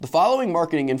The following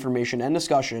marketing information and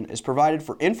discussion is provided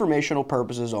for informational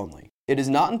purposes only. It is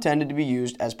not intended to be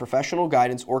used as professional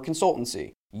guidance or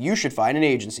consultancy. You should find an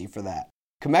agency for that.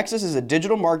 Comexis is a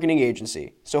digital marketing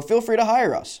agency, so feel free to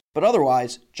hire us. But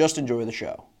otherwise, just enjoy the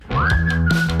show.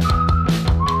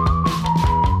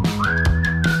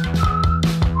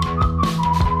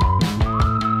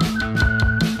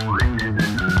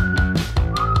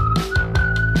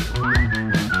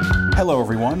 Hello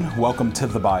everyone, welcome to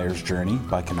The Buyer's Journey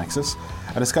by Comexis,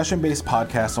 a discussion-based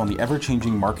podcast on the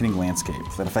ever-changing marketing landscape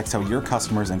that affects how your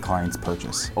customers and clients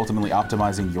purchase, ultimately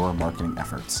optimizing your marketing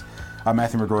efforts. I'm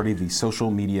Matthew McGroarty, the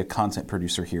social media content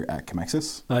producer here at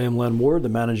Comexis. I am Len Ward, the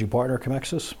managing partner at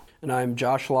Comexis. And I'm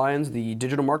Josh Lyons, the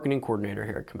digital marketing coordinator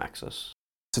here at Comexis.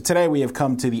 So today we have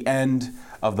come to the end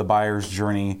of the buyer's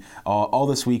journey. All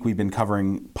this week we've been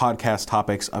covering podcast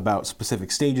topics about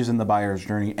specific stages in the buyer's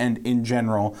journey and in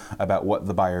general about what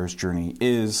the buyer's journey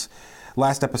is.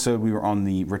 Last episode we were on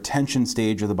the retention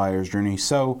stage of the buyer's journey.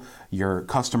 So your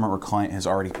customer or client has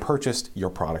already purchased your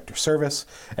product or service,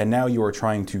 and now you are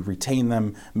trying to retain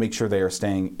them, make sure they are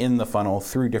staying in the funnel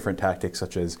through different tactics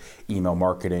such as email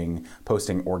marketing,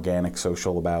 posting organic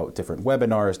social about different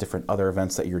webinars, different other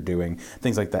events that you're doing,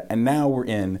 things like that. And now we're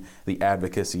in the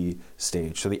advocacy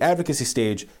stage. So the advocacy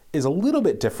stage is a little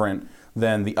bit different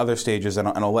than the other stages, and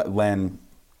I'll let Len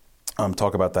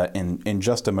talk about that in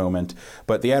just a moment.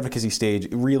 But the advocacy stage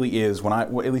really is,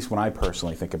 at least when I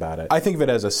personally think about it, I think of it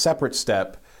as a separate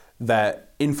step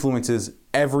that influences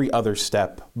every other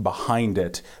step behind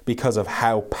it because of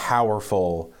how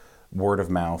powerful word of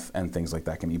mouth and things like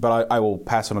that can be. But I will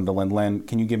pass it on to Len. Len,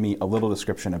 can you give me a little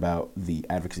description about the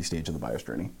advocacy stage of the buyer's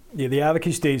journey? Yeah, the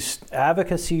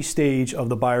advocacy stage of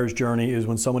the buyer's journey is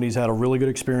when somebody's had a really good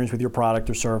experience with your product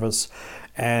or service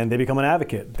and they become an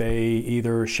advocate. They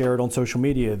either share it on social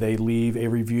media, they leave a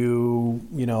review,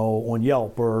 on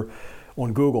Yelp or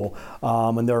on Google,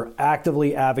 and they're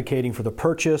actively advocating for the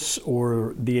purchase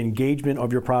or the engagement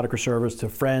of your product or service to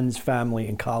friends, family,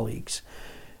 and colleagues.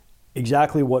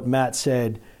 Exactly what Matt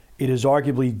said, it is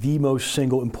arguably the most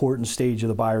single important stage of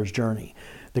the buyer's journey.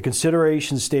 The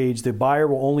consideration stage, the buyer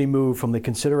will only move from the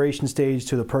consideration stage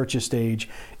to the purchase stage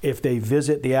if they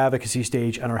visit the advocacy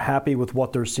stage and are happy with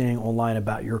what they're seeing online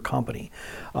about your company.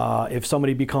 If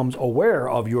somebody becomes aware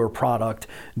of your product,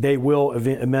 they will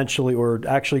eventually or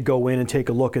actually go in and take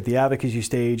a look at the advocacy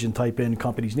stage and type in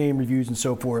company's name, reviews, and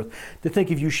so forth to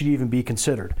think if you should even be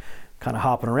considered. Kind of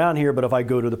hopping around here, but if I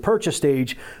go to the purchase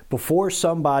stage, before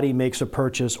somebody makes a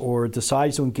purchase or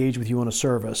decides to engage with you on a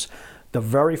service, the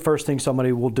very first thing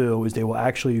somebody will do is they will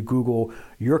actually Google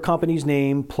your company's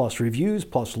name plus reviews,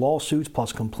 plus lawsuits,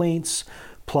 plus complaints,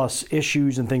 plus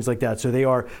issues and things like that. So they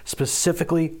are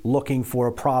specifically looking for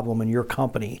a problem in your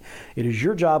company. It is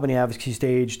your job in the advocacy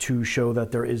stage to show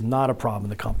that there is not a problem in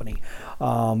the company.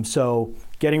 So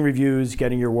getting reviews,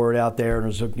 getting your word out there, and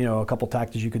there's a couple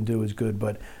tactics you can do is good,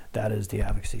 but that is the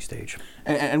advocacy stage.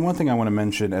 And one thing I want to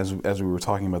mention as we were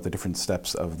talking about the different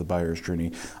steps of the buyer's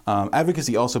journey,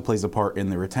 advocacy also plays a part in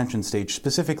the retention stage,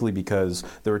 specifically because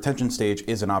the retention stage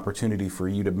is an opportunity for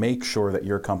you to make sure that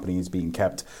your company is being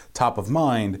kept top of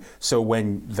mind. So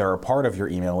when they're a part of your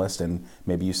email list and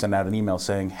maybe you send out an email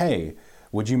saying, hey,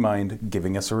 would you mind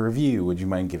giving us a review? Would you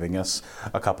mind giving us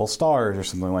a couple stars or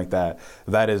something like that?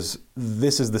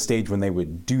 This is the stage when they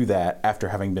would do that after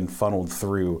having been funneled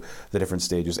through the different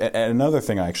stages. And another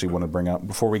thing I actually want to bring up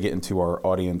before we get into our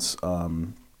audience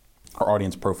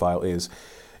profile is,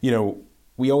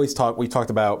 we talked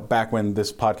about back when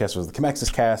this podcast was the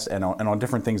Comexis cast and on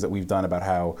different things that we've done about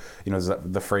how,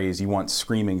 the phrase, you want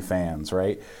screaming fans,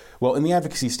 right? Well, in the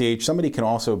advocacy stage, somebody can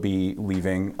also be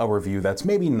leaving a review that's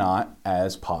maybe not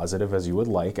as positive as you would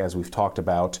like, as we've talked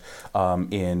about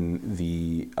in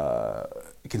the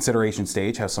consideration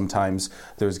stage, how sometimes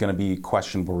there's going to be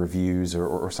questionable reviews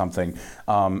or something.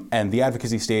 And the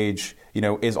advocacy stage,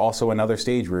 is also another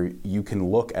stage where you can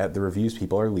look at the reviews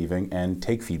people are leaving and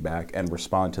take feedback and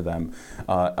respond to them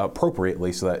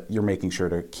appropriately so that you're making sure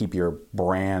to keep your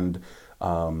brand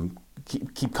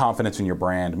keep confidence in your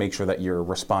brand, make sure that you're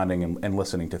responding and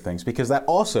listening to things, because that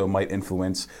also might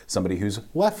influence somebody who's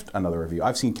left another review.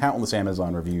 I've seen countless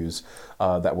Amazon reviews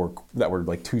that were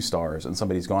like 2 stars, and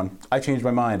somebody's gone, I changed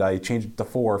my mind, I changed it to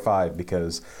 4 or 5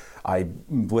 because I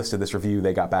listed this review,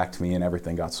 they got back to me, and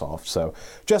everything got solved. So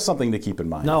just something to keep in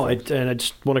mind. No, and I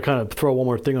just want to kind of throw one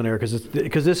more thing on there,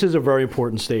 because this is a very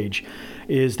important stage,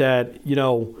 is that,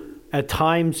 at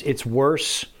times it's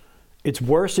worse It's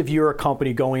worse if you're a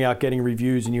company going out getting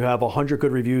reviews and you have 100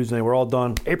 good reviews and they were all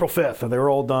done April 5th or they were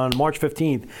all done March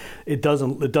 15th. It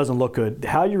doesn't look good.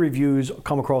 How your reviews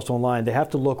come across online, they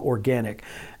have to look organic.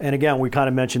 And again, we kind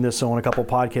of mentioned this on a couple of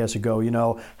podcasts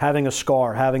ago, having a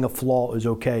scar, having a flaw is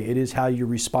okay. It is how you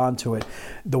respond to it.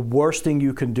 The worst thing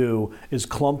you can do is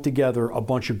clump together a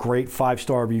bunch of great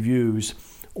 5-star reviews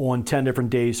on 10 different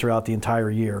days throughout the entire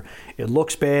year. It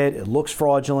looks bad, it looks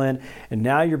fraudulent, and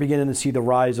now you're beginning to see the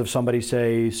rise of somebody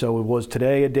say, so it was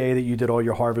today a day that you did all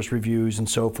your harvest reviews and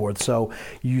so forth. So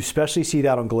you especially see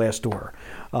that on Glassdoor.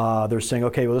 They're saying,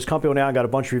 okay, well, this company went out and got a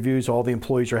bunch of reviews, all the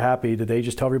employees are happy. Did they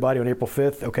just tell everybody on April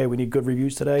 5th, okay, we need good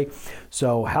reviews today?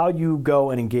 So how you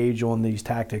go and engage on these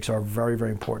tactics are very,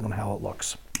 very important on how it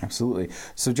looks. Absolutely.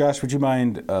 So Josh, would you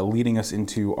mind leading us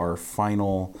into our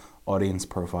final audience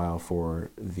profile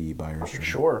for the buyer's journey?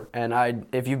 Sure. And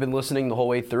if you've been listening the whole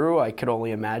way through, I could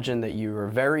only imagine that you are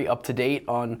very up to date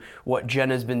on what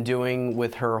Jenna's been doing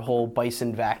with her whole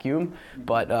Bison vacuum.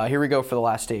 But here we go for the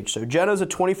last stage. So Jenna's a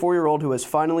 24-year-old who has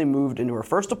finally moved into her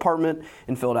first apartment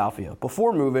in Philadelphia.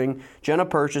 Before moving, Jenna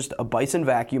purchased a Bison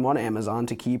vacuum on Amazon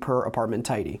to keep her apartment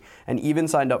tidy and even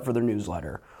signed up for their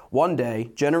newsletter. One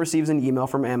day, Jenna receives an email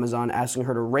from Amazon asking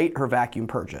her to rate her vacuum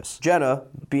purchase. Jenna,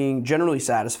 being generally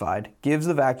satisfied, gives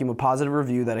the vacuum a positive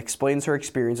review that explains her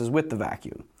experiences with the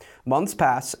vacuum. Months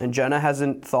pass, and Jenna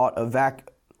hasn't thought of the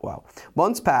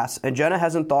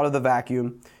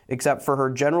vacuum except for her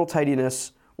general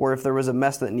tidiness or if there was a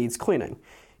mess that needs cleaning.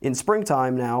 In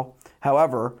springtime now,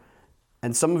 however,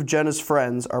 and some of Jenna's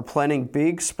friends are planning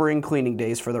big spring cleaning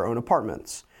days for their own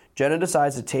apartments. Jenna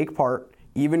decides to take part,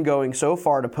 even going so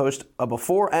far to post a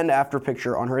before and after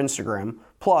picture on her Instagram,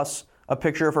 plus a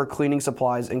picture of her cleaning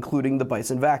supplies, including the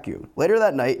Bison vacuum. Later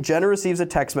that night, Jenna receives a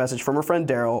text message from her friend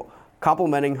Daryl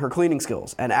complimenting her cleaning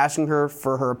skills and asking her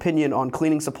for her opinion on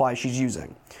cleaning supplies she's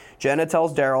using. Jenna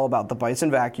tells Daryl about the Bison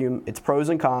vacuum, its pros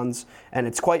and cons, and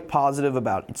it's quite positive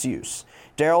about its use.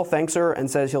 Daryl thanks her and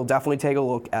says he'll definitely take a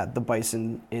look at the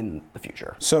Bison in the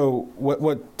future. So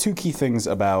what two key things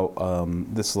about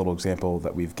this little example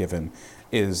that we've given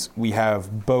is we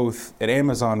have both an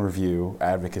Amazon review,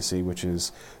 Advocacy, which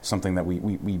is something that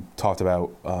we talked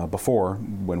about before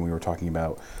when we were talking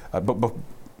about,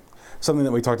 something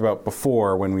that we talked about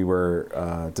before when we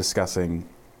were discussing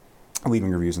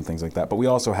leaving reviews and things like that. But we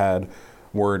also had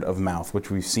word of mouth, which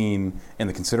we've seen in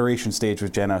the consideration stage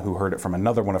with Jenna, who heard it from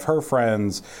another one of her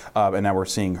friends, and now we're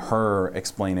seeing her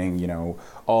explaining,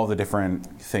 all the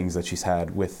different things that she's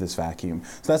had with this vacuum.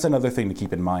 So that's another thing to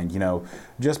keep in mind.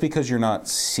 Just because you're not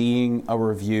seeing a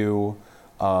review,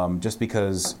 just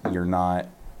because you're not,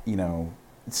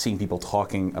 seeing people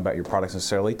talking about your products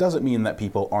necessarily, doesn't mean that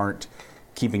people aren't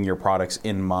keeping your products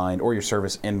in mind or your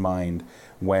service in mind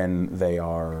when they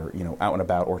are, out and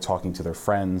about or talking to their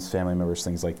friends, family members,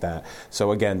 things like that.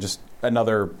 So again, just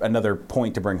another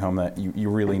point to bring home that you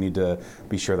really need to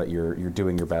be sure that you're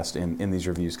doing your best in these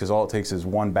reviews, because all it takes is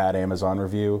one bad Amazon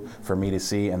review for me to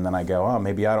see, and then I go, oh,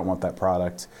 maybe I don't want that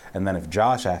product. And then if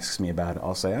Josh asks me about it,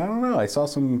 I'll say, I don't know, I saw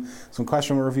some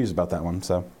questionable reviews about that one.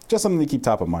 So just something to keep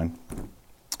top of mind.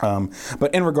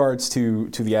 But in regards to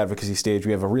the advocacy stage,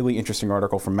 we have a really interesting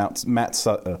article from Matt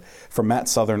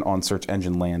Southern on Search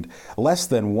Engine Land. Less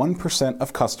than 1%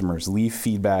 of customers leave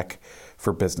feedback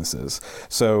for businesses.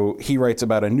 So he writes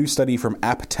about a new study from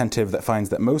Apptentive that finds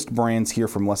that most brands hear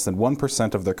from less than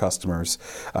 1% of their customers.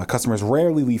 Customers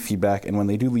rarely leave feedback, and when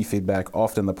they do leave feedback,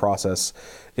 often the process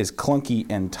is clunky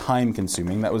and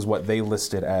time-consuming. That was what they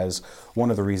listed as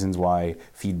one of the reasons why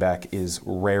feedback is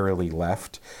rarely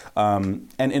left. And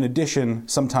in addition,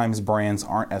 sometimes brands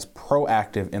aren't as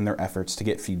proactive in their efforts to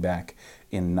get feedback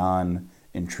in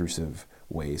non-intrusive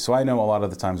ways. So I know a lot of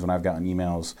the times when I've gotten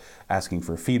emails asking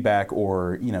for feedback,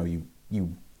 or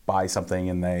you buy something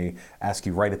and they ask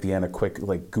you right at the end a quick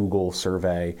Google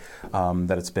survey,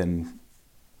 that it's been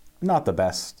not the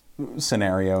best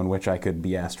scenario in which I could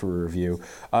be asked for a review.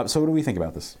 So what do we think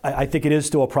about this? I think it is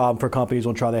still a problem for companies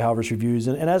when try they harvest reviews.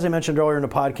 And as I mentioned earlier in the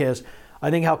podcast, I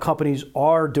think how companies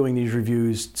are doing these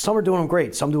reviews, some are doing them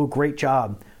great, some do a great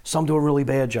job, some do a really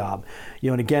bad job.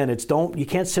 And again, you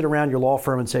can't sit around your law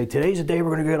firm and say, today's the day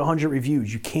we're going to get 100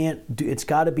 reviews. You can't do, it's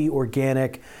got to be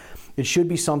organic. It should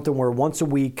be something where once a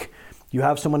week you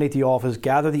have someone at the office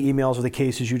gather the emails of the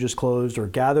cases you just closed, or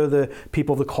gather the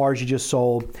people of the cars you just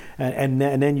sold, and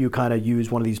then you kind of use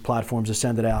one of these platforms to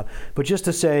send it out. But just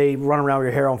to say, run around with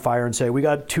your hair on fire and say, we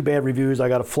got 2 bad reviews, I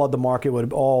got to flood the market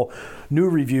with all new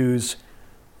reviews,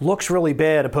 looks really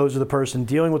bad opposed to the person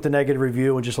dealing with the negative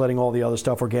review and just letting all the other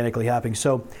stuff organically happen.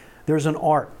 So there's an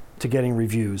art to getting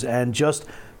reviews, and just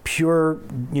pure,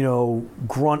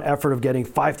 grunt effort of getting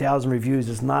 5,000 reviews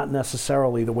is not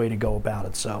necessarily the way to go about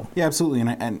it. So yeah, absolutely.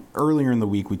 And earlier in the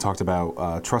week, we talked about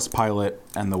Trustpilot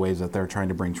and the ways that they're trying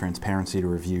to bring transparency to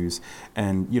reviews.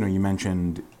 And you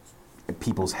mentioned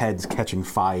people's heads catching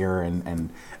fire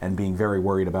and being very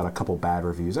worried about a couple bad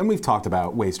reviews. And we've talked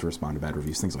about ways to respond to bad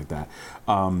reviews, things like that.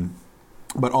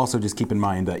 But also just keep in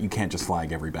mind that you can't just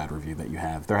flag every bad review that you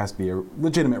have. There has to be a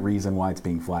legitimate reason why it's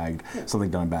being flagged, something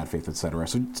done in bad faith, etc.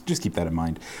 So just keep that in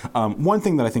mind. One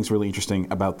thing that I think is really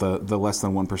interesting about the less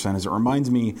than 1% is it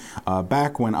reminds me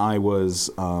back when I was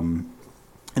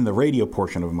in the radio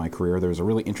portion of my career, there was a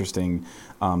really interesting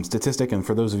statistic, and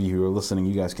for those of you who are listening,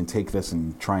 you guys can take this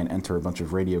and try and enter a bunch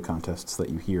of radio contests that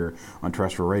you hear on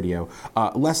terrestrial radio.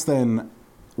 Less than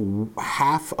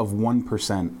half of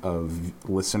 1% of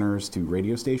listeners to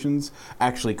radio stations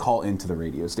actually call into the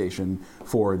radio station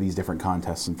for these different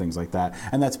contests and things like that.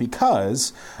 And that's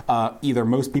because either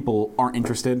most people aren't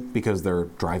interested because they're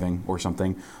driving or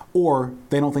something, or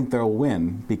they don't think they'll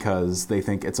win because they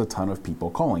think it's a ton of people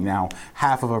calling. Now,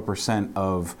 0.5%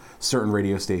 of certain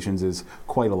radio stations is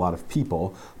quite a lot of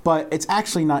people, but it's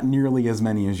actually not nearly as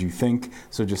many as you think,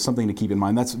 so just something to keep in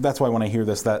mind. That's why when I hear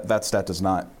this, that stat does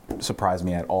not surprise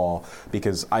me at all,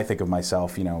 because I think of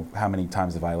myself, how many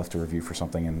times have I left a review for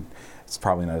something, and it's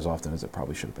probably not as often as it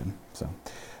probably should have been. So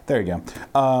there you go.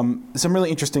 Some really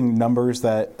interesting numbers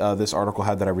that this article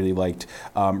had that I really liked.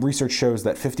 Research shows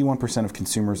that 51% of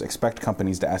consumers expect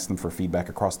companies to ask them for feedback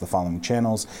across the following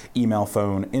channels: email,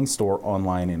 phone, in-store,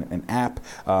 online, and app.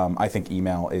 I think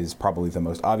email is probably the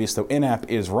most obvious, though in-app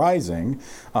is rising.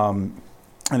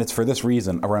 And it's for this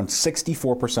reason. Around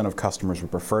 64% of customers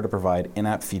would prefer to provide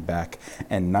in-app feedback,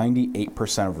 and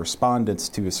 98% of respondents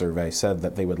to a survey said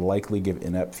that they would likely give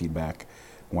in-app feedback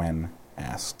when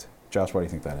asked. Josh, what do you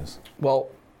think that is? Well,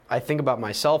 I think about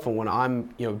myself, and when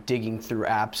I'm digging through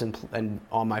apps and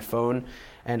on my phone,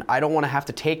 and I don't want to have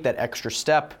to take that extra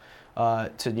step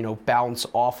to bounce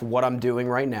off what I'm doing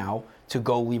right now to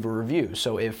go leave a review.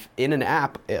 So if in an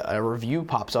app a review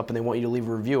pops up and they want you to leave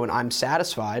a review and I'm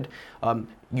satisfied,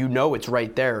 it's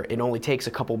right there. It only takes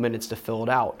a couple minutes to fill it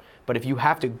out. But if you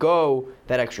have to go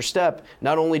that extra step,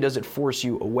 not only does it force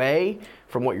you away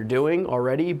from what you're doing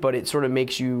already, but it sort of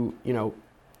makes you,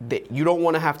 that you don't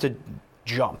want to have to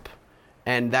jump.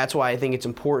 And that's why I think it's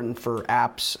important for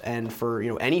apps and for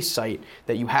any site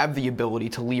that you have the ability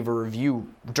to leave a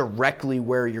review directly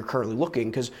where you're currently looking,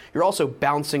 because you're also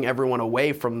bouncing everyone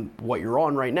away from what you're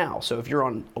on right now. So if you're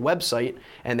on a website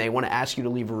and they want to ask you to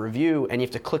leave a review and you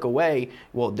have to click away,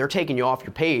 well, they're taking you off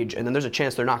your page, and then there's a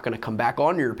chance they're not going to come back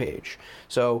onto your page.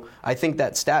 So I think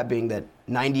that stat being that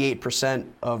 98%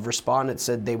 of respondents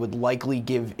said they would likely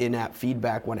give in-app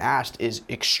feedback when asked is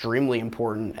extremely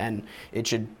important, and it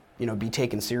should be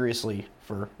taken seriously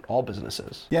for all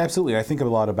businesses. Yeah, absolutely. I think a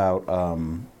lot about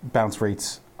bounce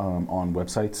rates on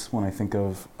websites when I think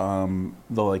of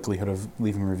the likelihood of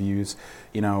leaving reviews.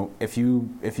 If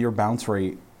your bounce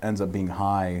rate ends up being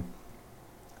high,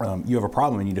 you have a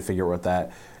problem. You need to figure out what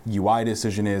that UI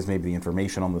decision is. Maybe the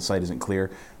information on the site isn't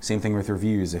clear. Same thing with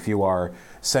reviews. If you are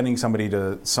sending somebody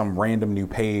to some random new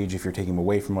page, if you're taking them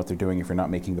away from what they're doing, if you're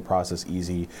not making the process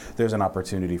easy, there's an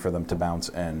opportunity for them to bounce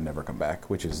and never come back,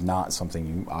 which is not something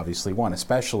you obviously want,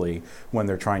 especially when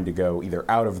they're trying to go either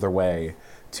out of their way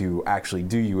to actually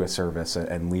do you a service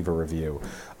and leave a review.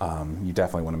 You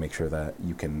definitely want to make sure that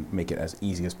you can make it as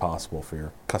easy as possible for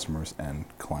your customers and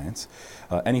clients.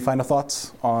 Any final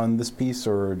thoughts on this piece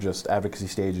or just advocacy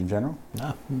stage in general?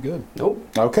 Nah, I'm good. Nope.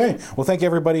 Okay. Well, thank you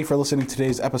everybody for listening to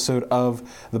today's episode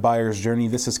of The Buyer's Journey.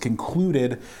 This has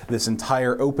concluded this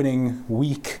entire opening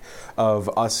week of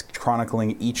us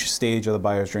chronicling each stage of the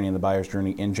buyer's journey and the buyer's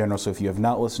journey in general. So if you have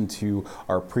not listened to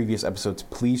our previous episodes,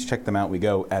 please check them out. We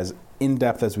go as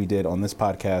in-depth as we did on this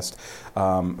podcast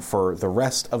for the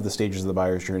rest of the stages of the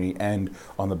buyer's journey and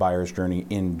on the buyer's journey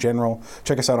in general.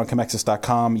 Check us out on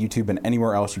Comexis.com, YouTube, and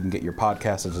anywhere else you can get your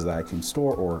podcast, such as the iTunes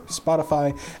Store or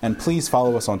Spotify. And please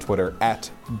follow us on Twitter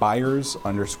at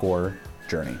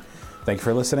buyers_journey. Thank you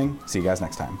for listening. See you guys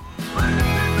next time.